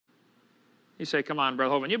You say, come on,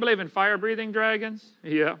 Brother Hovind, you believe in fire-breathing dragons?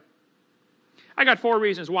 Yeah. I got 4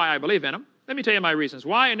 reasons why I believe in them. Let me tell you my reasons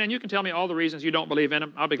why, and then you can tell me all the reasons you don't believe in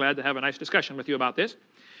them. I'll be glad to have a nice discussion with you about this.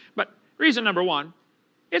 But reason number 1,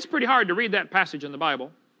 it's pretty hard to read that passage in the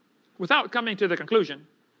Bible without coming to the conclusion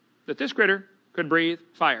that this critter could breathe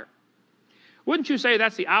fire. Wouldn't you say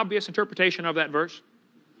that's the obvious interpretation of that verse?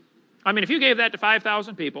 I mean, if you gave that to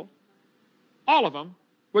 5,000 people, all of them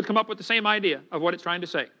would come up with the same idea of what it's trying to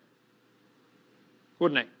say.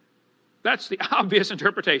 Wouldn't they? That's the obvious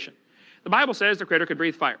interpretation. The Bible says the critter could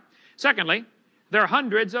breathe fire. Secondly, there are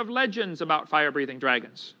hundreds of legends about fire-breathing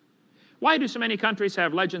dragons. Why do so many countries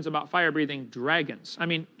have legends about fire-breathing dragons? I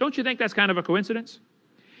mean, don't you think that's kind of a coincidence?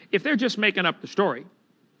 If they're just making up the story,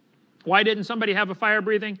 why didn't somebody have a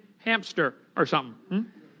fire-breathing hamster or something?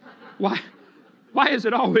 Why is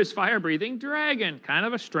it always fire-breathing dragon? Kind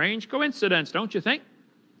of a strange coincidence, don't you think?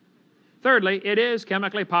 Thirdly, it is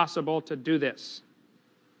chemically possible to do this.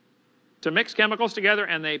 To mix chemicals together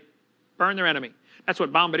and they burn their enemy. That's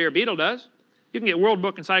what bombardier beetle does. You can get World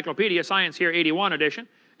Book Encyclopedia Science here 81 edition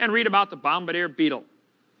and read about the bombardier beetle.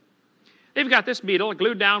 They've got this beetle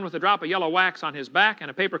glued down with a drop of yellow wax on his back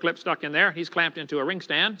and a paper clip stuck in there. He's clamped into a ring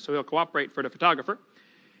stand so he'll cooperate for the photographer.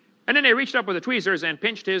 And then they reached up with the tweezers and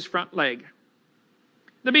pinched his front leg.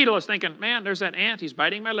 The beetle is thinking, man, there's that ant. He's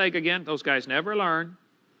biting my leg again. Those guys never learn.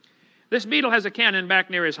 This beetle has a cannon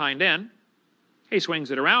back near his hind end. He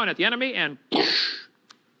swings it around at the enemy and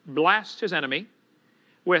blasts his enemy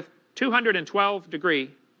with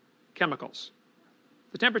 212-degree chemicals,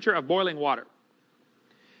 the temperature of boiling water.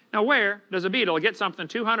 Now, where does a beetle get something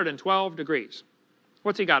 212 degrees?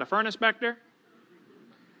 What's he got, a furnace back there?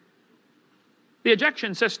 The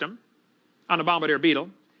ejection system on a bombardier beetle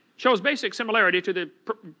shows basic similarity to the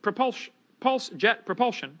pulse jet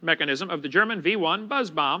propulsion mechanism of the German V-1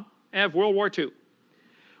 buzz bomb of World War II.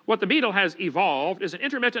 What the beetle has evolved is an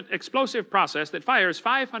intermittent explosive process that fires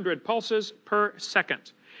 500 pulses per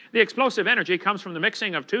second. The explosive energy comes from the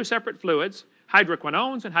mixing of 2 separate fluids,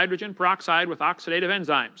 hydroquinones and hydrogen peroxide with oxidative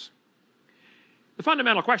enzymes. The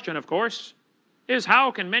fundamental question, of course, is how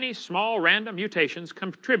can many small random mutations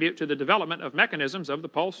contribute to the development of mechanisms of the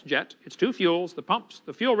pulse jet, its 2 fuels, the pumps,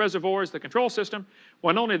 the fuel reservoirs, the control system,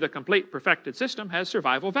 when only the complete perfected system has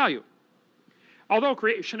survival value. Although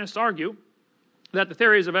creationists argue that the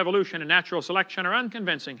theories of evolution and natural selection are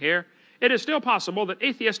unconvincing here, it is still possible that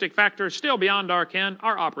atheistic factors still beyond our ken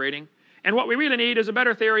are operating, and what we really need is a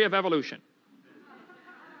better theory of evolution.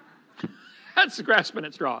 That's grasping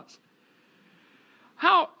at straws.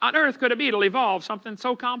 How on earth could a beetle evolve something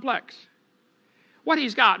so complex? What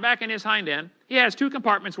he's got back in his hind end, he has 2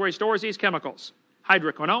 compartments where he stores these chemicals,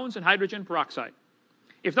 hydroquinones and hydrogen peroxide.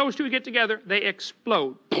 If those 2 get together, they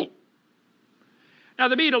explode. Now,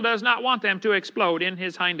 the beetle does not want them to explode in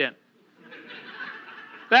his hind end.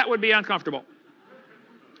 That would be uncomfortable.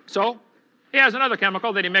 So, he has another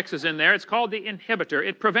chemical that he mixes in there. It's called the inhibitor.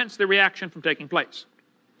 It prevents the reaction from taking place.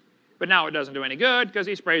 But now it doesn't do any good because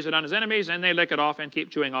he sprays it on his enemies and they lick it off and keep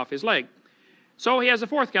chewing off his leg. So he has a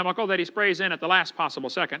 4th chemical that he sprays in at the last possible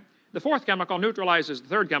second. The 4th chemical neutralizes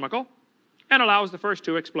the 3rd chemical and allows the first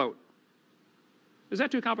 2 explode. Is that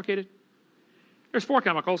too complicated? There's 4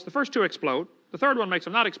 chemicals. The first 2 explode. The 3rd one makes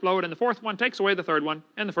them not explode, and the 4th one takes away the 3rd one,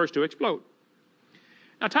 and the first 2 explode.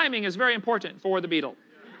 Now, timing is very important for the beetle.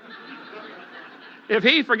 If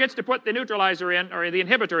he forgets to put the neutralizer in, or the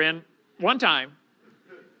inhibitor in, one time,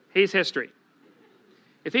 he's history.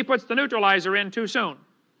 If he puts the neutralizer in too soon,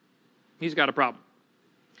 he's got a problem.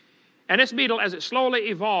 And this beetle, as it slowly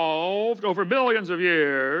evolved over billions of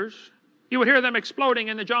years, you would hear them exploding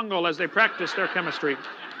in the jungle as they practiced their chemistry.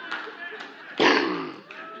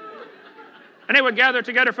 And they would gather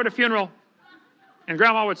together for the funeral. And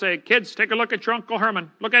Grandma would say, kids, take a look at your Uncle Herman.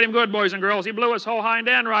 Look at him good, boys and girls. He blew his whole hind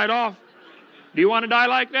end right off. Do you want to die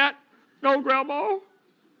like that? No, Grandma.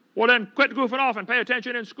 Well, then quit goofing off and pay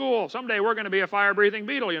attention in school. Someday we're going to be a fire-breathing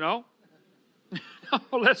beetle, you know. No,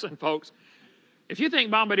 listen, folks. If you think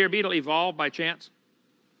bombardier beetle evolved by chance,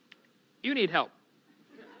 you need help.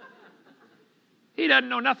 He doesn't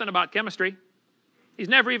know nothing about chemistry. He's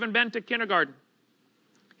never even been to kindergarten.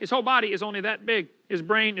 His whole body is only that big. His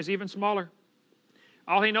brain is even smaller.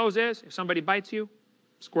 All he knows is, if somebody bites you,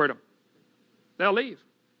 squirt them. They'll leave,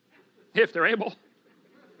 if they're able.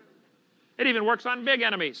 It even works on big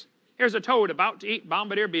enemies. Here's a toad about to eat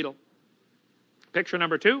bombardier beetle. Picture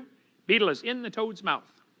number 2, beetle is in the toad's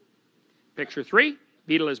mouth. Picture 3,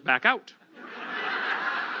 beetle is back out.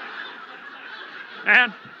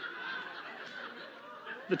 And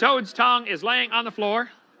the toad's tongue is laying on the floor,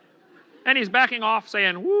 and he's backing off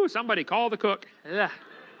saying, woo, somebody call the cook. Ugh.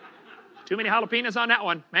 Too many jalapenos on that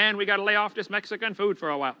one. Man, we got to lay off this Mexican food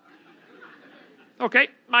for a while. Okay,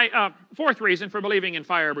 my fourth reason for believing in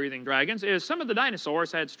fire-breathing dragons is some of the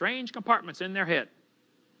dinosaurs had strange compartments in their head.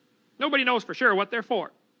 Nobody knows for sure what they're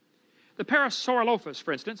for. The Parasaurolophus,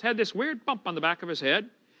 for instance, had this weird bump on the back of his head.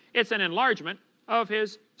 It's an enlargement of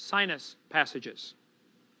his sinus passages.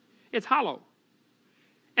 It's hollow,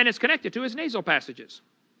 and it's connected to his nasal passages.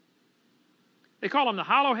 They call him the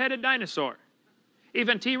hollow-headed dinosaur.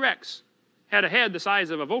 Even T-Rex had a head the size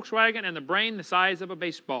of a Volkswagen and the brain the size of a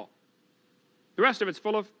baseball. The rest of it's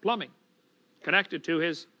full of plumbing, connected to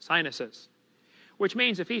his sinuses, which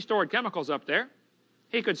means if he stored chemicals up there,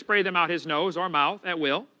 he could spray them out his nose or mouth at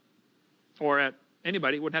will, or at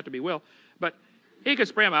anybody, it wouldn't have to be will, but he could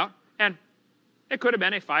spray them out, and it could have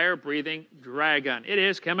been a fire-breathing dragon. It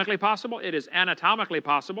is chemically possible. It is anatomically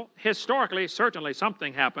possible. Historically, certainly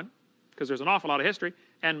something happened, because there's an awful lot of history,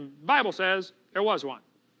 and the Bible says there was one.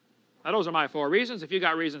 Now, those are my four reasons. If you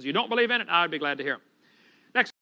got reasons you don't believe in it, I'd be glad to hear them.